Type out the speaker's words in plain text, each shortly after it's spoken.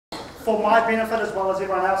for my benefit as well as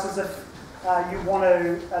everyone else's, if you want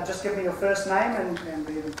to just give me your first name and then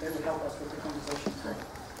that would help us with the conversation.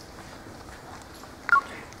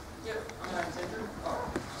 Yep, I'm going to take it.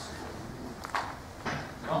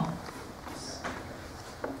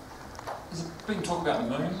 There's been talk about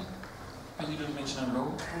the moon, but you didn't mention it at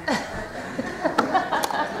all.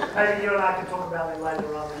 Maybe you and I can talk about it later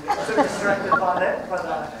rather than get too distracted by that,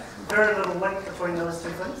 but very little link between those two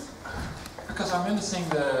things. Because I remember seeing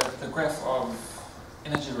the graph of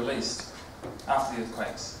energy released after the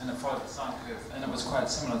earthquakes, and it followed the sine curve, and it was quite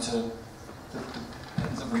similar to the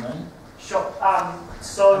patterns of the moon. Sure.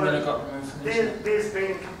 So and then it got removed from there's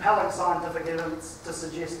been compelling scientific evidence to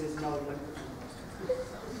suggest there's no link between those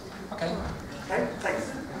two. Okay. Okay,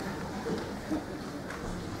 thanks.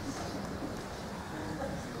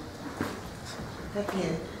 Thank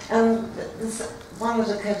you. This one was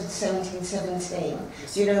occurred in 1717.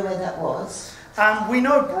 Do you know where that was? We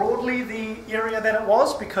know broadly the area that it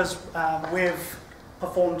was because we've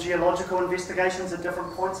performed geological investigations at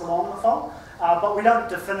different points along the fault, but we don't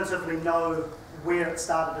definitively know where it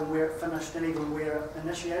started and where it finished and even where it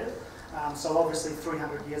initiated. So obviously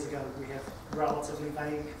 300 years ago we have relatively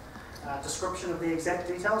vague description of the exact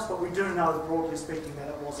details, but we do know, broadly speaking, that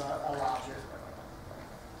it was a large earthquake.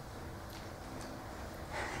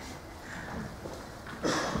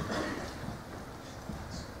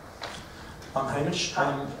 I'm Hamish.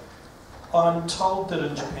 I'm told that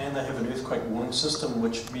in Japan they have an earthquake warning system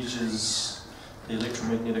which measures the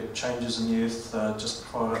electromagnetic changes in the earth just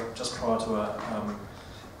prior to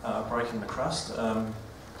a break in the crust.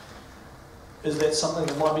 Is that something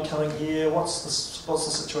that might be coming here? What's the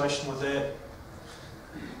situation with that?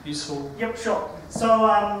 Useful? Yep, sure.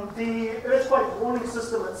 So the earthquake warning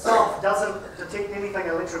system itself doesn't detect anything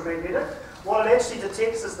electromagnetic. What it actually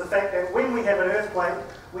detects is the fact that when we have an earthquake,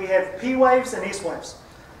 we have P waves and S waves.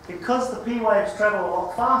 Because the P waves travel a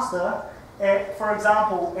lot faster, for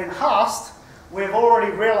example, in Haast, we've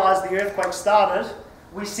already realised the earthquake started.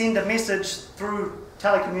 We send a message through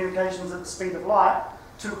telecommunications at the speed of light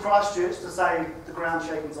to Christchurch to say the ground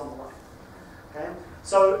shaking's on the way. Okay?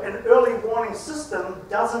 So an early warning system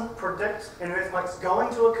doesn't predict an earthquake's going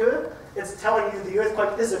to occur. It's telling you the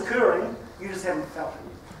earthquake is occurring, you just haven't felt it.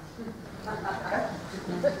 Okay?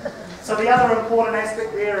 So the other important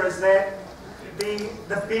aspect there is that the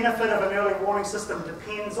benefit of an early warning system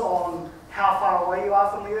depends on how far away you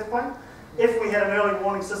are from the earthquake. If we had an early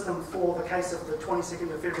warning system for the case of the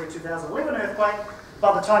 22nd of February 2011 earthquake,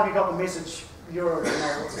 by the time you got the message, you already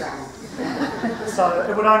know what's going on. So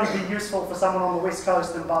it would only be useful for someone on the west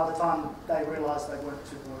coast, and by the time they realised they weren't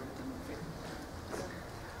too worried, it didn't affect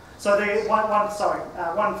them. So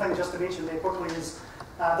one thing just to mention there quickly is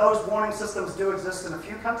those warning systems do exist in a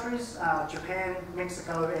few countries, Japan,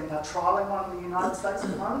 Mexico, and they're trialling one in the United States at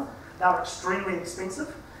the moment. They're extremely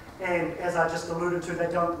expensive, and as I just alluded to, they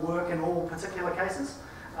don't work in all particular cases.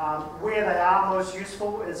 Where they are most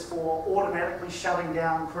useful is for automatically shutting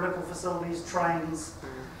down critical facilities, trains,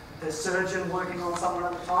 the surgeon working on someone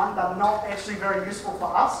at the time. They're not actually very useful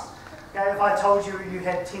for us. Okay, if I told you you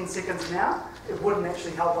had 10 seconds now, it wouldn't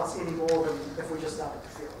actually help us any more than if we just started to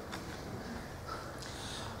feel it.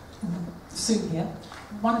 Sue here.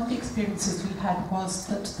 One of the experiences we had was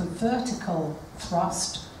that the vertical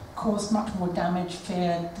thrust caused much more damage,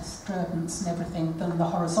 fear, disturbance and everything than the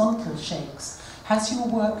horizontal shakes. Has your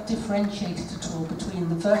work differentiated at all between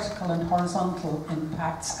the vertical and horizontal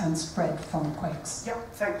impacts and spread from quakes?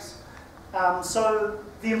 Yep, thanks. So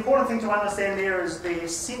the important thing to understand there is the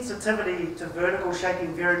sensitivity to vertical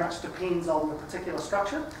shaking very much depends on the particular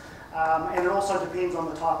structure, and it also depends on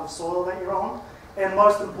the type of soil that you're on, and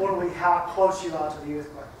most importantly how close you are to the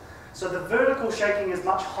earthquake. So the vertical shaking is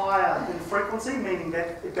much higher in frequency, meaning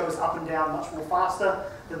that it goes up and down much more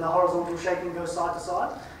faster than the horizontal shaking goes side to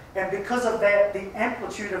side. And because of that, the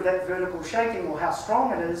amplitude of that vertical shaking, or how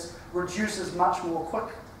strong it is, reduces much more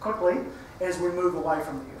quickly as we move away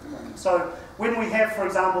from the earthquake. So when we have, for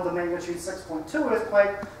example, the magnitude 6.2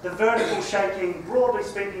 earthquake, the vertical shaking, broadly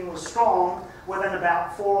speaking, was strong within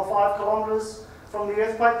about 4 or 5 kilometres from the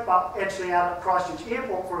earthquake, but actually out at Christchurch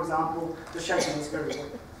Airport, for example, the shaking is very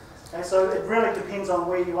weak. Okay, so it really depends on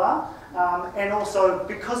where you are, and also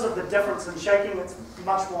because of the difference in shaking, it's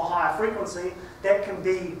much more higher frequency, that can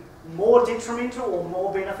be more detrimental or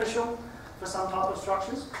more beneficial for some type of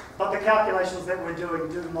structures, but the calculations that we're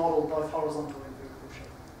doing do model both horizontal and vertical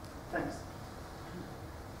shaking. Thanks.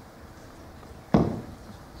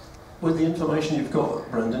 With the information you've got,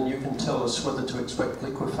 Brendon, you can tell us whether to expect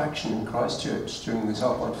liquefaction in Christchurch during this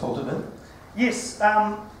Alpine Fault event? Yes.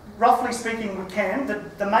 Roughly speaking, we can.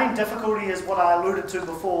 The main difficulty is what I alluded to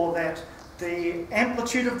before, that The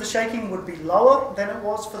amplitude of the shaking would be lower than it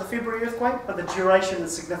was for the February earthquake, but the duration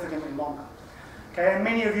is significantly longer. Okay, and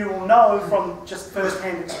many of you will know from just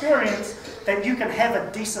first-hand experience that you can have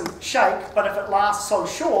a decent shake, but if it lasts so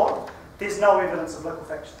short, there's no evidence of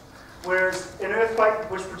liquefaction. Whereas an earthquake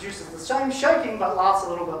which produces the same shaking but lasts a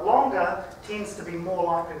little bit longer tends to be more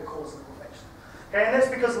likely to cause liquefaction. Okay, and that's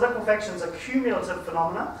because liquefaction is a cumulative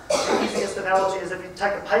phenomenon. The easiest analogy is if you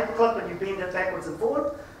take a paperclip and you bend it backwards and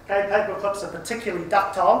forward. Okay, paper clips are particularly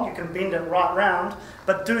ductile, you can bend it right round,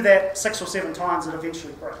 but do that 6 or 7 times it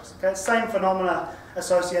eventually breaks. Okay, same phenomena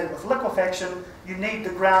associated with liquefaction. You need the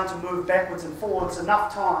ground to move backwards and forwards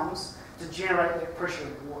enough times to generate that pressure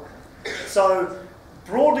in the water. So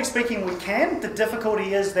broadly speaking we can. The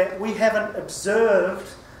difficulty is that we haven't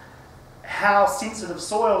observed how sensitive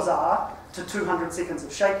soils are to 200 seconds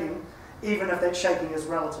of shaking, even if that shaking is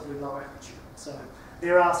relatively low amplitude. So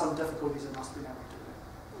there are some difficulties in us being able to do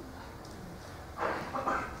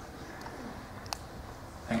that.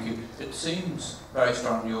 Thank you. It seems, based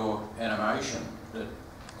on your animation, that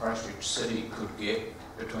Christchurch City could get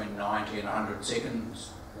between 90 and 100 seconds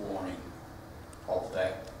warning of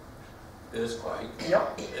that earthquake.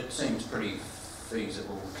 Yep. It seems pretty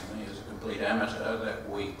feasible to me as a complete amateur that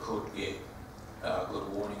we could get a good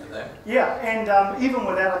warning of that. Yeah, and even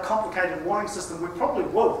without a complicated warning system, we probably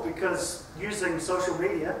will, because using social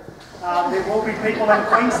media, there will be people in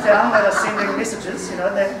Queenstown that are sending messages. You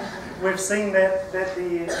know, that we've seen that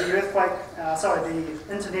the earthquake,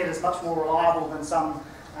 the internet is much more reliable than some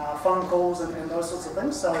phone calls and those sorts of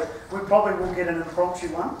things. So we probably will get an impromptu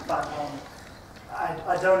one, but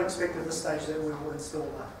I don't expect at this stage that we will install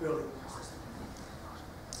an early warning system.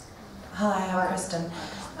 Hi, I'm Kristen.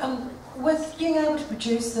 With being able to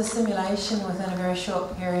produce the simulation within a very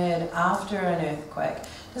short period after an earthquake,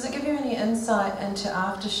 does it give you any insight into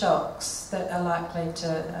aftershocks that are likely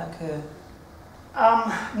to occur?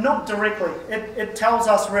 Not directly. It tells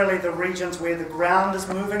us really the regions where the ground is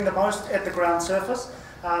moving the most at the ground surface.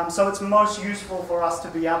 So it's most useful for us to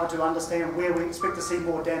be able to understand where we expect to see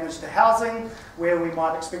more damage to housing, where we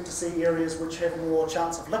might expect to see areas which have more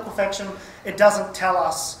chance of liquefaction. It doesn't tell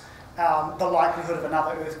us the likelihood of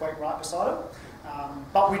another earthquake right beside it.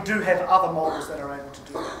 But we do have other models that are able to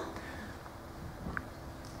do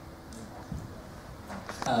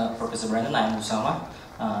that. Professor Brendon, I am Usama.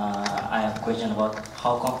 I have a question about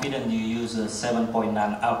how confident you use a 7.9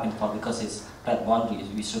 Alpine Fault, because it's that boundary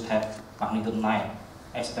we should have magnitude 9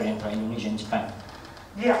 experience for Indonesia and Japan.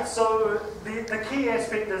 Yeah, so the key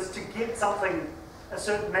aspect is to get something a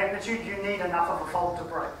certain magnitude, you need enough of a fault to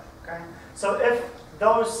break. Okay, so if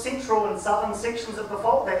those central and southern sections of the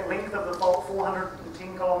fault, that length of the fault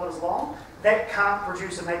 410 kilometres long, that can't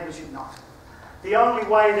produce a magnitude 9. The only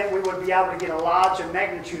way that we would be able to get a larger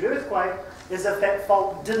magnitude earthquake is if that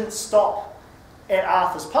fault didn't stop at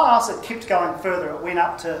Arthur's Pass, it kept going further. It went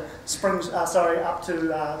up to up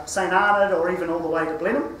to St Arnaud, or even all the way to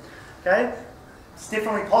Blenheim. Okay, it's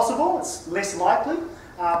definitely possible. It's less likely,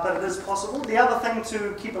 but it is possible. The other thing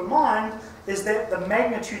to keep in mind is that the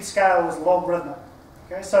magnitude scale is logarithmic.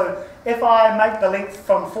 Okay, so if I make the length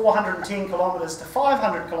from 410 kilometres to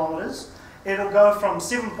 500 kilometres, it'll go from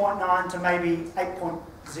 7.9 to maybe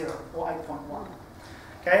 8.0 or 8.1.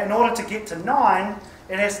 Okay, in order to get to 9,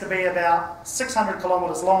 it has to be about 600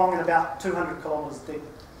 kilometres long and about 200 kilometres deep.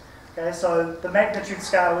 Okay, so the magnitude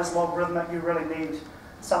scale is logarithmic. You really need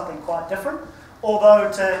something quite different.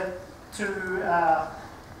 Although to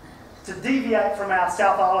deviate from our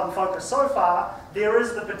South Island focus so far, there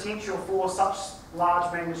is the potential for such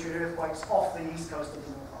large magnitude earthquakes off the east coast of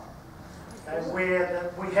the North Island, okay,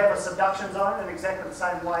 where we have a subduction zone in exactly the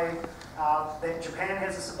same way that Japan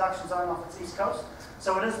has a subduction zone off its east coast.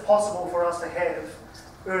 So it is possible for us to have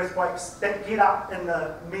earthquakes that get up in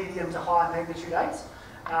the medium to high magnitude 8s.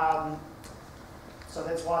 So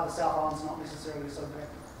that's why the South Island's not necessarily so bad.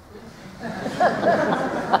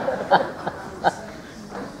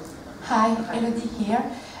 Hi, Elodie here.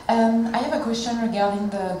 I have a question regarding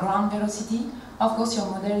the ground velocity. Of course, your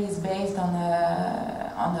model is based on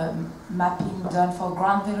a mapping done for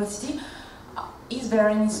ground velocity. Is there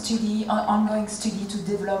any ongoing study to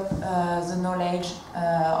develop the knowledge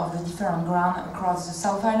of the different ground across the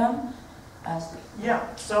South Island? Yeah,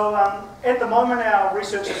 so at the moment our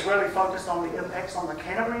research is really focused on the impacts on the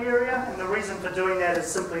Canterbury area, and the reason for doing that is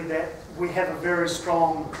simply that we have a very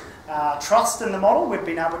strong trust in the model. We've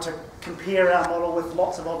been able to compare our model with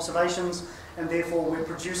lots of observations, and therefore we're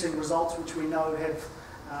producing results which we know have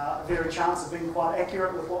a very chance of being quite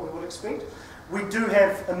accurate with what we would expect. We do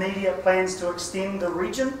have immediate plans to extend the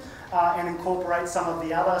region and incorporate some of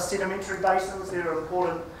the other sedimentary basins. There are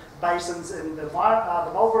important basins in the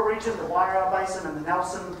Marlborough region, the Wairau Basin and the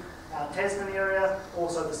Nelson, Tasman area,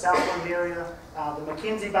 also the Southland area, the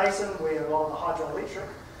Mackenzie Basin where a lot of the hydroelectric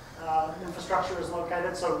infrastructure is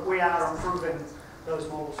located. So we are improving those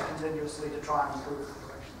models continuously to try and improve the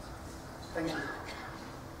corrections. Thank you.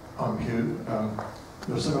 I'm Hugh.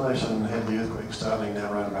 Your simulation had the earthquake starting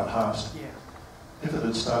now around about Haast. Yeah. If it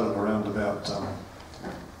had started around about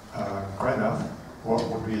Greymouth, what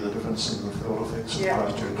would be the difference in the field effects of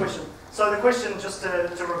Christchurch? Good question. So the question, just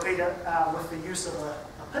to repeat it with the use of a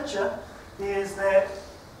picture, is that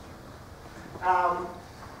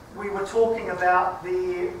we were talking about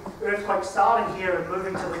the earthquake starting here and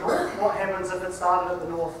moving to the north. What happens if it started at the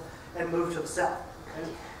north and moved to the south? Okay.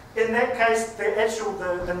 In that case,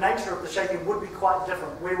 the nature of the shaking would be quite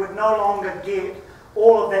different. We would no longer get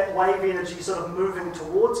all of that wave energy sort of moving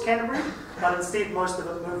towards Canterbury, but instead most of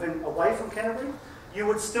it moving away from Canterbury. You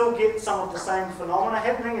would still get some of the same phenomena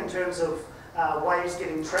happening in terms of waves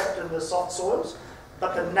getting trapped in the soft soils,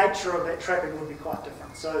 but the nature of that trapping would be quite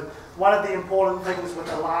different. So one of the important things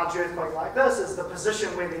with a large earthquake like this is the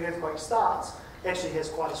position where the earthquake starts actually has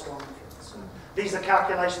quite a strong influence. So these are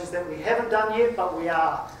calculations that we haven't done yet, but we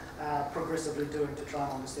are progressively doing to try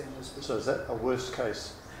and understand those. So is that a worst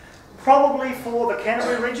case? Probably for the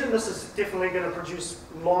Canterbury region, this is definitely going to produce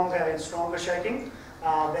longer and stronger shaking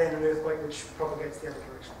than an earthquake which propagates the other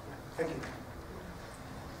direction. Thank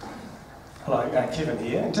you. Hello, Kevin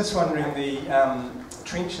here. Just wondering, the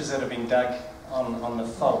trenches that have been dug on the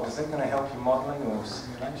fault, is that going to help your modelling or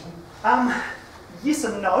simulation? Yes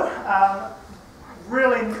and no.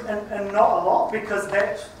 Really, and not a lot, because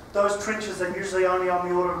those trenches are usually only on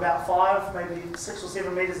the order of about 5, maybe 6 or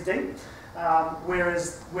 7 metres deep,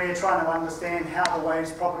 whereas we're trying to understand how the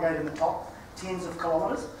waves propagate in the top tens of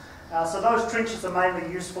kilometres. So those trenches are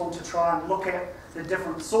mainly useful to try and look at the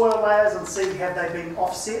different soil layers and see have they been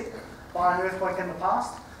offset by an earthquake in the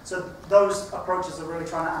past. So those approaches are really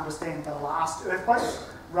trying to understand the last earthquakes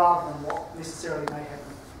rather than what necessarily may happen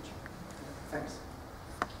in the future.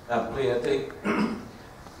 Thanks. Blair,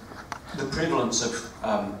 the prevalence of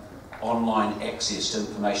online access to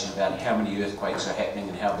information about how many earthquakes are happening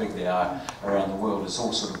and how big they are around the world has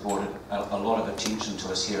all sort of brought a lot of attention to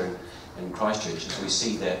us here in Christchurch, as we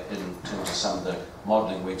see that in terms of some of the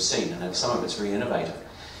modelling we've seen, and some of it's very innovative.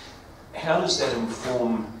 How does that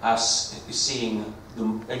inform us seeing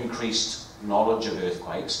the increased knowledge of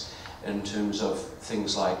earthquakes in terms of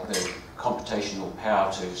things like the computational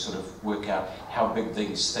power to sort of work out how big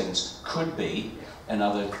these things could be in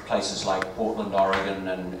other places like Portland, Oregon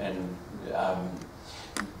and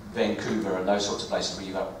Vancouver and those sorts of places where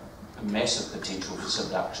you've got a massive potential for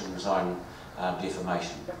subduction, zone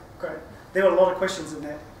deformation? Yep, great. There were a lot of questions in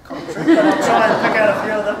that commentary, but I'll try and pick out a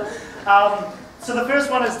few of them. So the first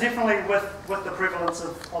one is definitely with the prevalence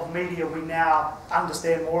of media, we now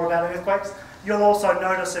understand more about earthquakes. You'll also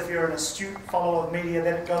notice, if you're an astute follower of media,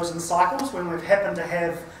 that it goes in cycles. When we've happened to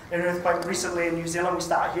have an earthquake recently in New Zealand, we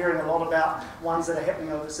start hearing a lot about ones that are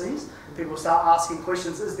happening overseas. People start asking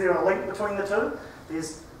questions, is there a link between the two?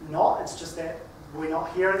 There's not, it's just that we're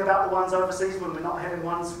not hearing about the ones overseas when we're not having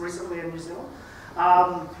ones recently in New Zealand.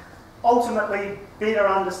 Ultimately, better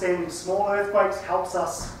understanding small earthquakes helps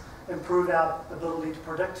us improve our ability to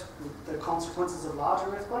predict the consequences of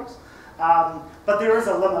larger earthquakes. But there is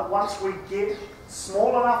a limit. Once we get small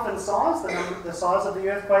enough in size, the size of the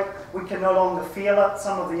earthquake, we can no longer feel it.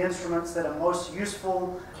 Some of the instruments that are most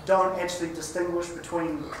useful don't actually distinguish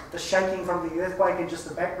between the shaking from the earthquake and just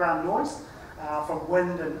the background noise from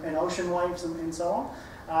wind and ocean waves and so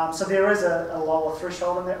on. So there is a lower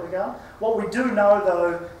threshold in that regard. What we do know,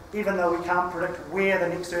 though, even though we can't predict where the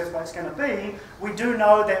next earthquake is going to be, we do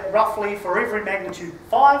know that roughly for every magnitude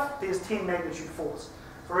 5, there's 10 magnitude 4s.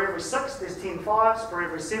 For every 6, there's 10 5s. For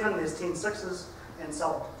every 7, there's 10 6s, and so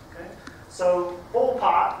on. Okay? So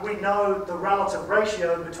ballpark, we know the relative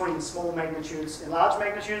ratio between small magnitudes and large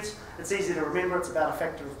magnitudes. It's easy to remember, it's about a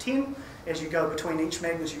factor of 10 as you go between each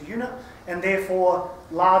magnitude unit, and therefore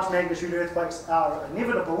large magnitude earthquakes are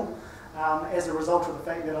inevitable as a result of the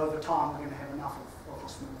fact that over time we're going to have enough of the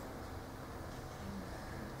small.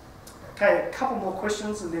 Okay, a couple more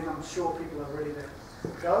questions and then I'm sure people are ready to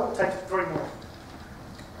go. We'll take 3 more.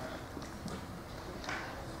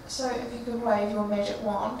 So if you could wave your magic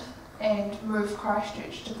wand and move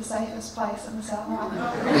Christchurch to the safest place in the South Island,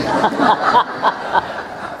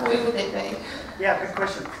 where would that be? Yeah, good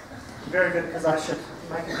question. Very good, because I should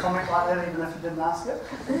make a comment like that even if you didn't ask it.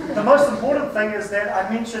 The most important thing is that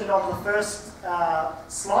I mentioned on the first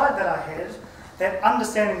slide that I had that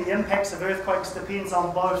understanding the impacts of earthquakes depends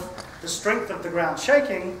on both the strength of the ground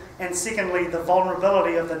shaking and secondly the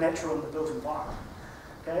vulnerability of the natural and the built environment.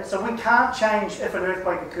 Okay, so we can't change if an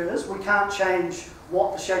earthquake occurs. We can't change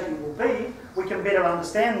what the shaking will be. We can better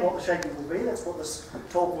understand what the shaking will be. That's what this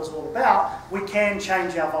talk was all about. We can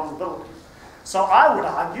change our vulnerability. So I would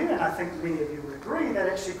argue, and I think many of you would agree, that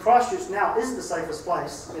actually Christchurch now is the safest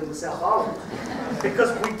place in the South Island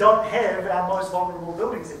because we don't have our most vulnerable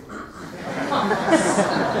buildings anymore.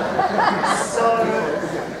 So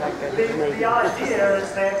the idea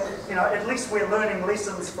is that, you know, at least we're learning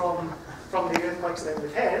lessons from the earthquakes that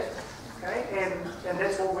we've had, okay? And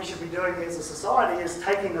that's what we should be doing as a society, is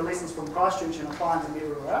taking the lessons from Christchurch and applying them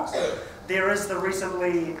everywhere else. There is the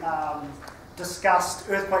recently discussed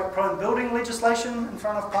earthquake-prone building legislation in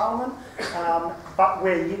front of Parliament, but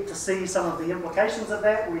we're yet to see some of the implications of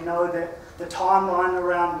that. We know that the timeline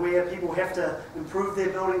around where people have to improve their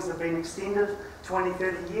buildings have been extended 20,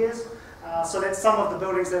 30 years. So that some of the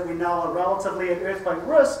buildings that we know are relatively at earthquake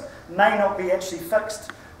risk may not be actually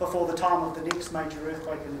fixed before the time of the next major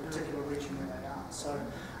earthquake in the particular region where they are. So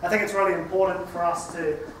I think it's really important for us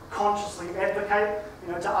to consciously advocate,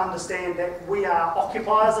 you know, to understand that we are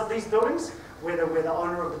occupiers of these buildings, whether we're the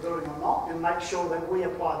owner of the building or not, and make sure that we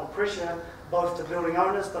apply the pressure both to building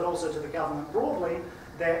owners but also to the government broadly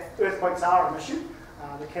that earthquakes are an issue.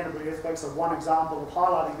 The Canterbury earthquakes are one example of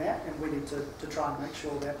highlighting that, and we need to try and make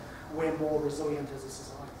sure that we're more resilient as a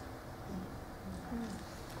society.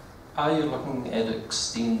 Are you looking at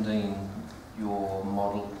extending your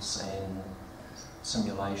models and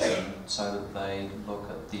simulation so that they look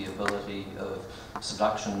at the ability of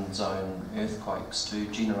subduction zone earthquakes to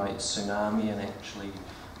generate tsunami and actually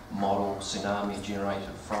model tsunami generated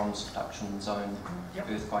from subduction zone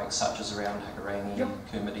earthquakes such as around Hakarangi,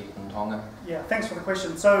 Kermadec and Tonga? Yeah, thanks for the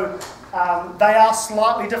question. So they are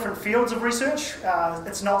slightly different fields of research.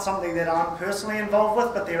 It's not something that I'm personally involved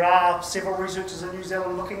with, but there are several researchers in New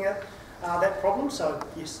Zealand looking at that problem, so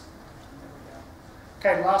yes.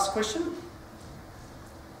 Okay, last question.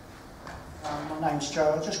 My name's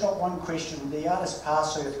Joe. I've just got one question. The Artist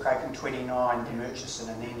Pass earthquake in 29 in Murchison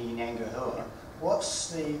and then in Angahua, what's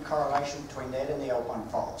the correlation between that and the Alpine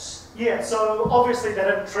faults? Yeah, so obviously they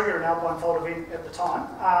didn't trigger an Alpine fault event at the time,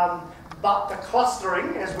 but the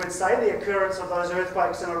clustering, as we'd say, the occurrence of those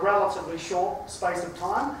earthquakes in a relatively short space of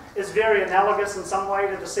time is very analogous in some way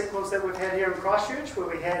to the sequence that we've had here in Christchurch, where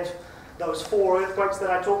we had those 4 earthquakes that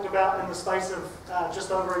I talked about in the space of just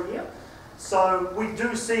over a year. So we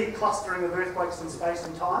do see clustering of earthquakes in space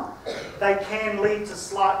and time. They can lead to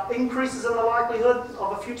slight increases in the likelihood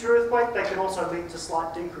of a future earthquake. They can also lead to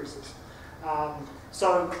slight decreases.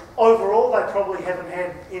 So overall, they probably haven't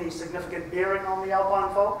had any significant bearing on the Alpine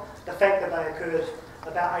fault. The fact that they occurred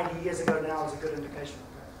about 80 years ago now is a good indication of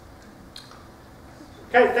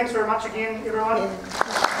that. Okay, thanks very much again, everyone.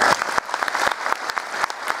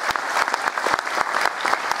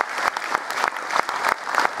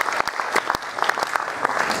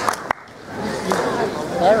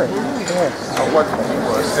 Eric, yes. I work for a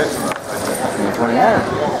assessment.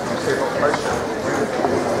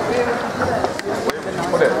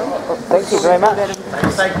 Thank you very much.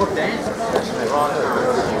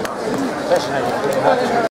 Fascinating.